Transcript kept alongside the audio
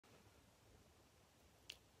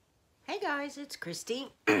Guys, it's Christy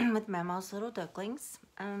with Mama's Little Ducklings.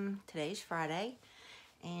 Today's Friday,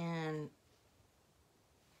 and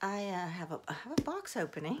I have a box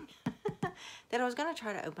opening that I was going to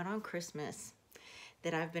try to open on Christmas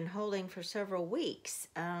that I've been holding for several weeks.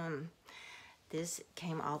 This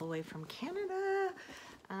came all the way from Canada,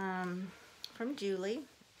 from Julie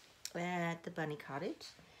at the Bunny Cottage,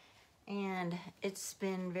 and it's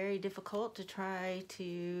been very difficult to try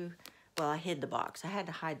to... Well, I hid the box. I had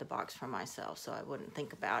to hide the box from myself so I wouldn't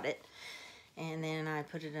think about it. And then I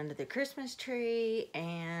put it under the Christmas tree,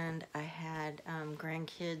 and I had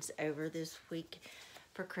grandkids over this week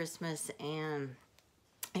for Christmas, and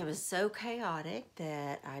it was so chaotic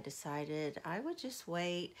that I decided I would just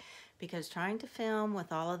wait, because trying to film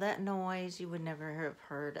with all of that noise, you would never have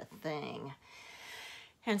heard a thing.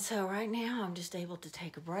 And so right now I'm just able to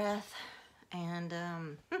take a breath, and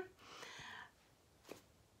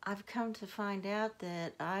I've come to find out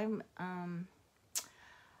that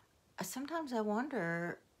sometimes I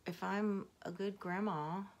wonder if I'm a good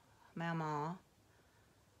grandma, mama.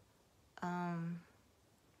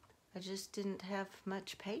 I just didn't have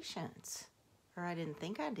much patience, or I didn't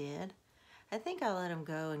think I did. I think I let them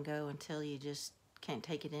go and go until you just can't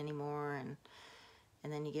take it anymore, and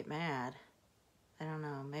then you get mad. I don't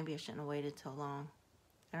know, maybe I shouldn't have waited so long.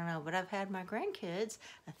 I don't know, but I've had my grandkids,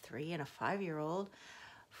 a 3- and a 5-year-old,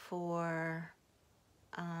 for,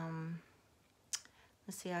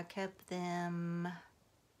 let's see, I kept them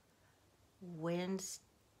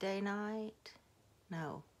Wednesday night.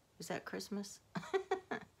 No, was that Christmas?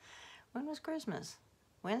 When was Christmas?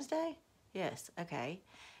 Wednesday? Yes, okay.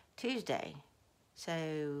 Tuesday.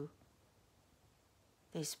 So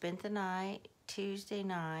they spent the night Tuesday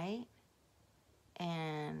night,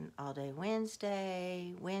 and all day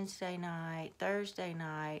Wednesday, Wednesday night, Thursday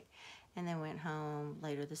night, and then went home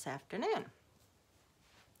later this afternoon.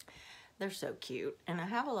 They're so cute, and I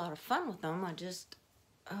have a lot of fun with them. I just,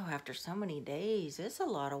 after so many days, it's a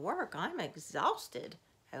lot of work. I'm exhausted.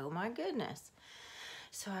 Oh my goodness.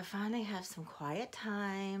 So I finally have some quiet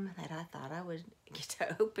time that I thought I would get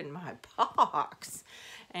to open my box.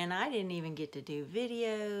 And I didn't even get to do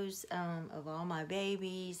videos of all my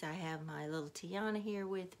babies. I have my little Tiana here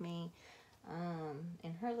with me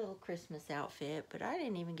in her little Christmas outfit, but I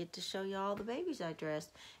didn't even get to show you all the babies I dressed.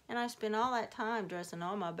 And I spent all that time dressing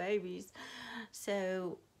all my babies.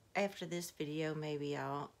 So after this video, maybe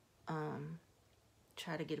I'll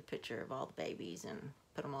try to get a picture of all the babies and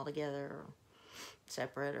put them all together, or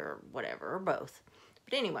separate, or whatever, or both.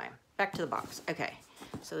 But anyway, back to the box. Okay,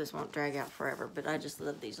 so this won't drag out forever, but I just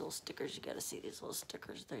love these little stickers. You gotta see these little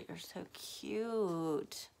stickers. They are so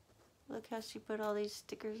cute. Look how she put all these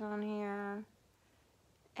stickers on here.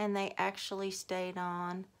 And they actually stayed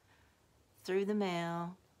on through the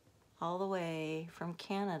mail all the way from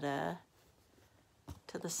Canada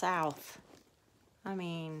to the South. I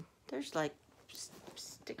mean, there's like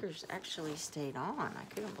stickers actually stayed on. I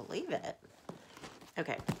couldn't believe it.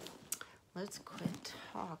 Okay, let's quit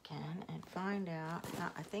talking and find out.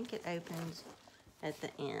 I think it opens at the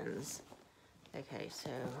ends. Okay, so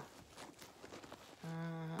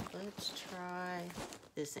let's try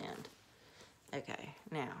this end. Okay,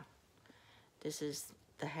 now this is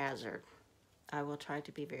the hazard. I will try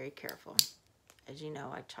to be very careful. As you know,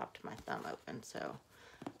 I chopped my thumb open, so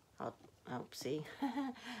see,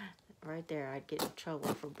 right there, I'd get in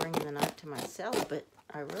trouble for bringing the knife to myself, but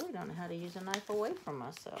I really don't know how to use a knife away from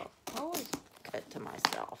myself. I always cut to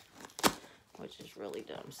myself, which is really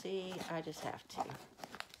dumb. See, I just have to,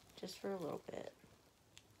 just for a little bit.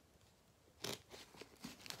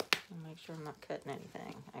 I'll make sure I'm not cutting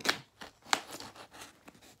anything. Okay.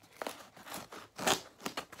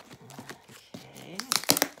 Okay.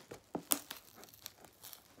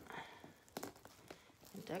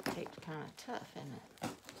 And duct tape's kind of tough, isn't it?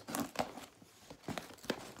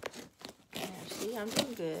 See, I'm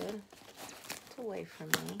doing good. It's away from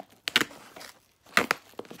me.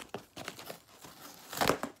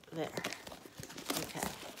 There. Okay.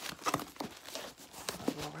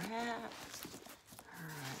 Bubble wrap.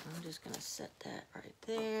 Alright, I'm just going to set that right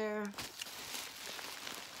there.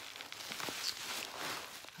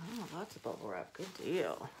 Oh, lots of bubble wrap. Good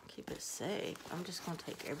deal. Keep it safe. I'm just going to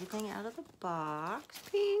take everything out of the box.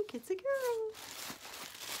 Pink, it's a girl.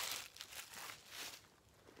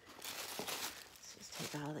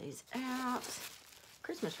 Take all these out.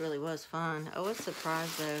 Christmas really was fun. I was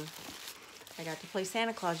surprised though. I got to play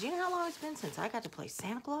Santa Claus. You know how long it's been since I got to play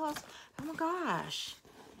Santa Claus? Oh my gosh.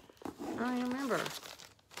 I don't even remember.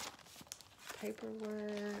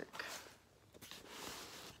 Paperwork.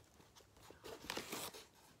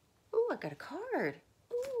 Ooh, I got a card.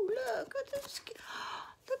 Ooh, look. at this.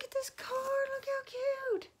 Look at this card. Look how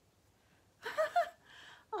cute.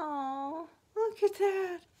 Oh, look at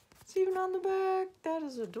that. It's even on the back. That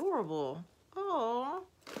is adorable. Oh.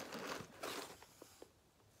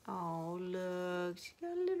 Oh, look. She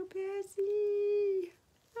got a little Bessie.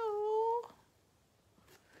 Oh.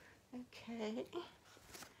 Okay.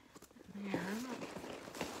 There.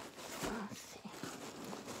 Let's see.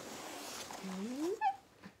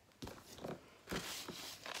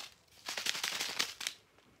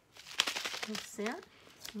 What's that?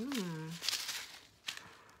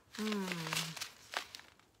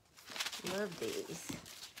 Love these.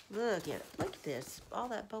 Look at this. All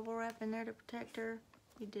that bubble wrap in there to protect her.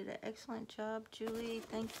 You did an excellent job, Julie.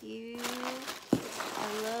 Thank you.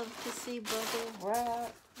 I love to see bubble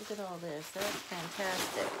wrap. Look at all this. That's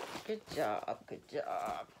fantastic. Good job. Good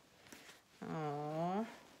job. Oh,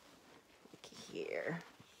 look here.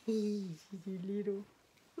 She's a little.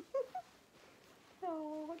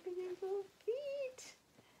 Oh, look at these little feet.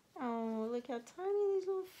 Oh, look how tiny these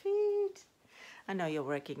little feet. I know you'll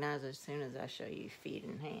recognize as soon as I show you feet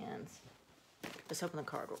and hands. Let's open the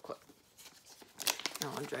card real quick. I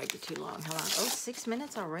don't want to drag you too long. Hold on. Oh, 6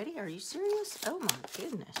 minutes already? Are you serious? Oh my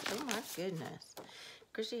goodness. Oh my goodness.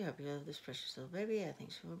 Christy, I hope you love this precious little baby. I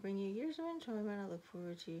think she will bring you years of enjoyment. I look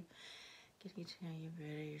forward to getting to know you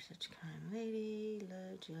better. You're such a kind lady.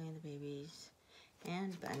 Love Julie and the babies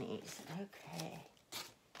and bunnies. Okay.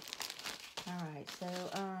 All right. So,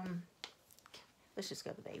 let's just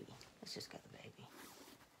go the baby. Let's just go the baby.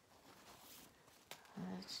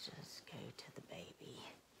 Let's just go to the baby.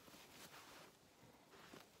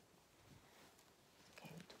 Go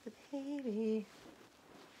to the baby.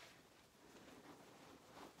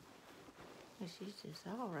 She's just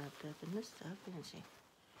all wrapped up in this stuff, isn't she?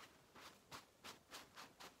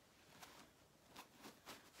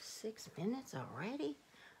 6 minutes already?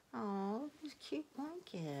 Oh, this cute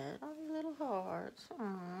blanket. Oh, these little hearts.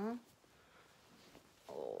 Aww.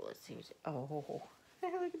 Oh, let's see. Oh,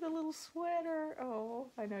 look at the little sweater.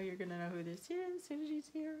 Oh, I know you're going to know who this is as soon as you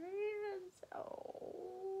see her hands.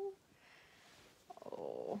 Oh.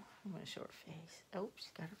 Oh, I'm going to show her face. Oh,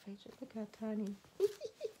 she's got her face. Look how tiny.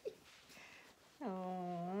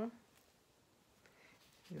 Oh.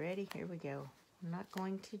 You ready? Here we go. I'm not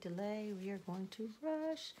going to delay. We are going to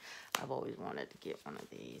rush. I've always wanted to get one of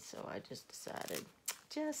these, so I just decided,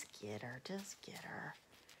 just get her. Just get her.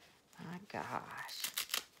 My gosh.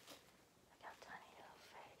 Look how tiny little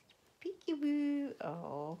face. Peekaboo.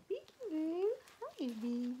 Oh, peekaboo. Hi,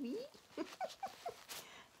 baby.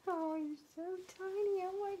 Oh, you're so tiny.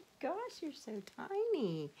 Oh my gosh, you're so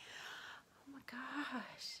tiny. Oh my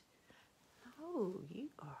gosh. Oh, you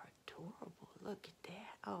are adorable. Look at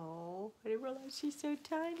that. Oh, I didn't realize she's so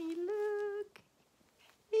tiny. Look.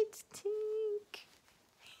 It's Tink.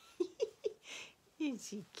 Isn't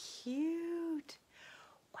she cute?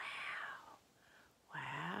 Wow.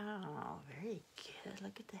 Wow. Very good.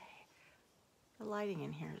 Look at the hair. The lighting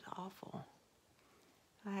in here is awful.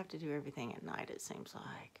 I have to do everything at night, it seems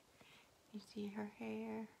like. You see her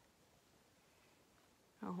hair?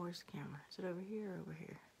 Oh, where's the camera? Is it over here or over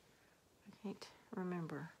here? I can't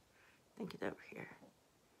remember. I think it's over here.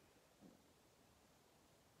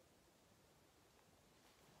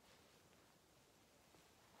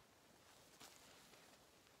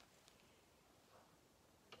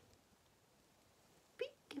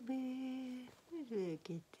 Peekaboo. Look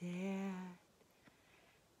at that.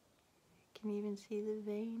 Can you even see the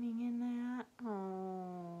veining in that?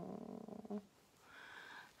 Oh.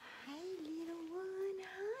 Hi, little one.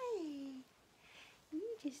 Hi. You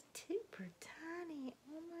just super tiny.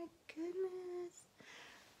 Oh my goodness.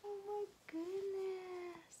 Oh my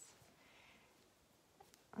goodness.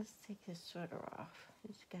 Let's take this sweater off.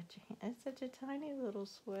 It's got your hand. It's such a tiny little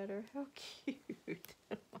sweater. How cute.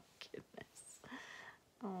 Oh my goodness.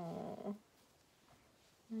 Oh.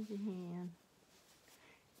 There's your hand.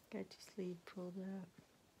 Got your sleeve pulled up.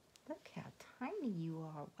 Look how tiny you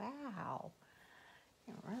are. Wow.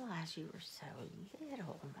 I didn't realize you were so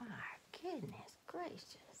little. My goodness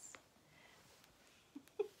gracious.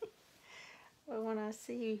 Well, when I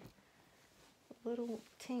see little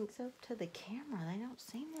Tinks up to the camera, they don't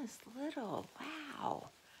seem this little. Wow.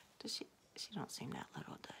 Does she don't seem that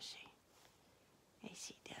little, does she? Yes,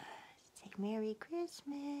 she does. Say Merry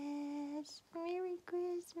Christmas. Merry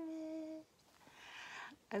Christmas.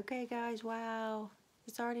 Okay, guys, wow.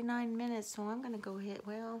 It's already 9 minutes, so I'm going to go ahead.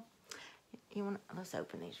 Well, let's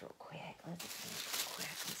open these real quick. Let's open these real quick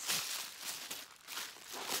and see.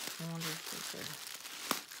 I wonder if these are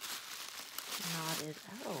knotted.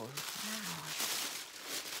 Oh, wow.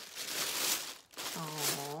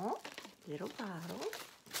 Oh, little bottle.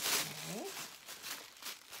 Okay.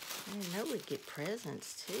 I didn't know we'd get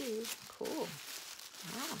presents too. Cool.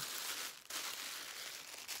 Wow.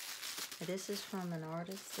 This is from an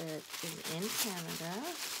artist that is in Canada.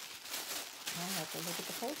 I'll have to look at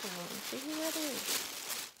the paper and see who that is.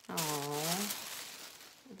 Oh,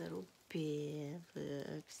 little Biv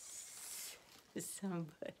looks.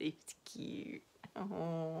 Somebody's cute.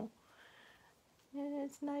 Oh,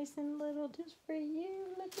 it's nice and little just for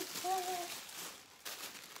you. Look at that.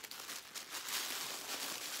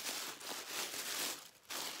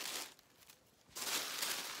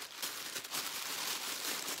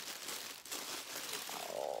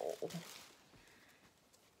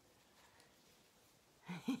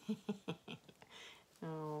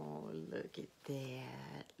 Oh, look at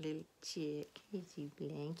that little chick. Is you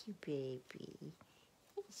Blanky baby?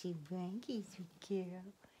 Is you Blanky, sweet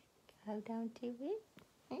girl? Go down to it.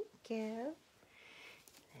 There you go.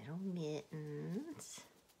 Little mittens.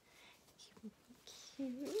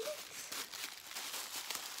 Cute.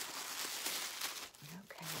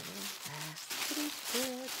 Okay, last little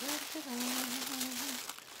bit.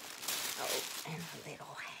 Oh, and a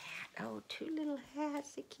little hat. Oh, 2 little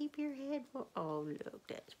hats to keep your head warm. Oh, look,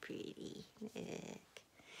 that's pretty. Look. And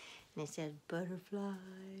it says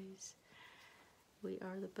butterflies. We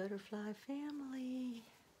are the butterfly family.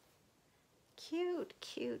 Cute,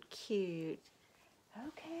 cute, cute.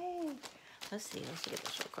 Okay. Let's see this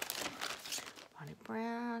real quick. Bonnie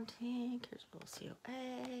Brown, pink. Here's a little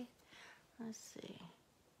COA. Let's see.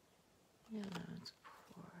 Yellow's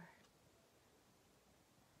poor.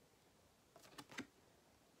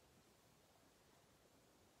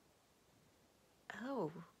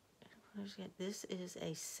 Oh, this is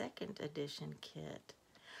a 2nd edition kit.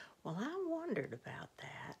 Well, I wondered about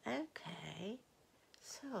that. Okay.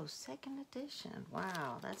 So, 2nd edition.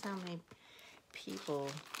 Wow, that's how many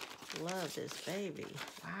people love this baby.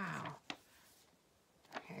 Wow.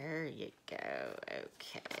 There you go.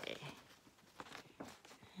 Okay.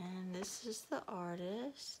 And this is the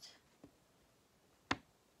artist.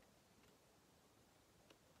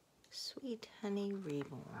 Sweet Honey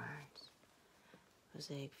Reborn.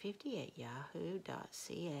 Mosaic 58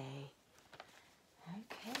 yahoo.ca.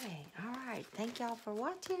 Okay, all right. Thank y'all for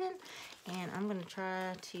watching. And I'm going to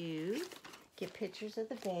try to get pictures of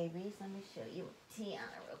the babies. Let me show you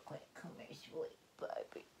Tiana real quick. Come here, sweet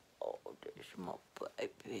baby. Oh, there's my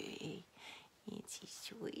baby. Ain't she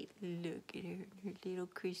sweet? Look at her in her little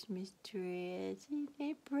Christmas dress. Isn't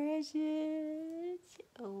that precious?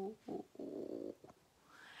 Oh.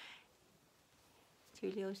 Her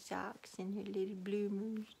little socks and her little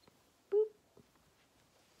bloomers. Boop.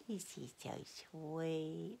 She's so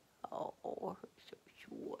sweet. Oh, so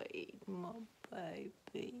sweet, my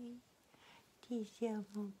baby. She's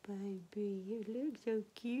my baby. She looks so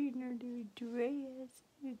cute in her little dress.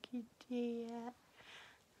 Look at that.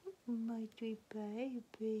 My sweet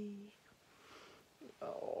baby.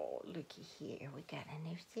 Oh, looky here. We got a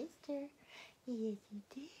new sister. Yes, you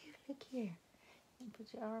do. Look here. Put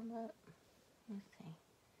your arm up. Let's see.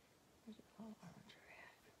 Where's your little arms are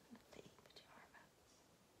at? Let's see. Put your arm up.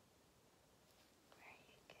 There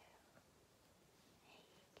you go. There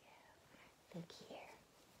you go. Look here.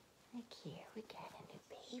 Look here. We got a new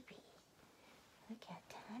baby. Look how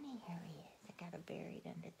tiny here he is. I got her buried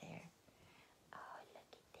under there. Oh, look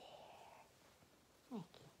at there.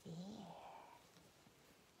 Look at there.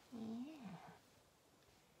 Yeah.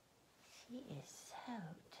 She is so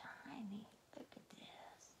tiny. Look at this.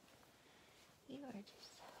 You are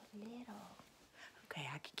just so little. Okay,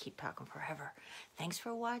 I could keep talking forever. Thanks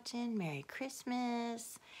for watching. Merry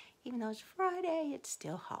Christmas. Even though it's Friday, it's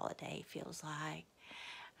still holiday, feels like.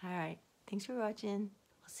 All right, thanks for watching.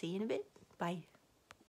 I'll see you in a bit. Bye.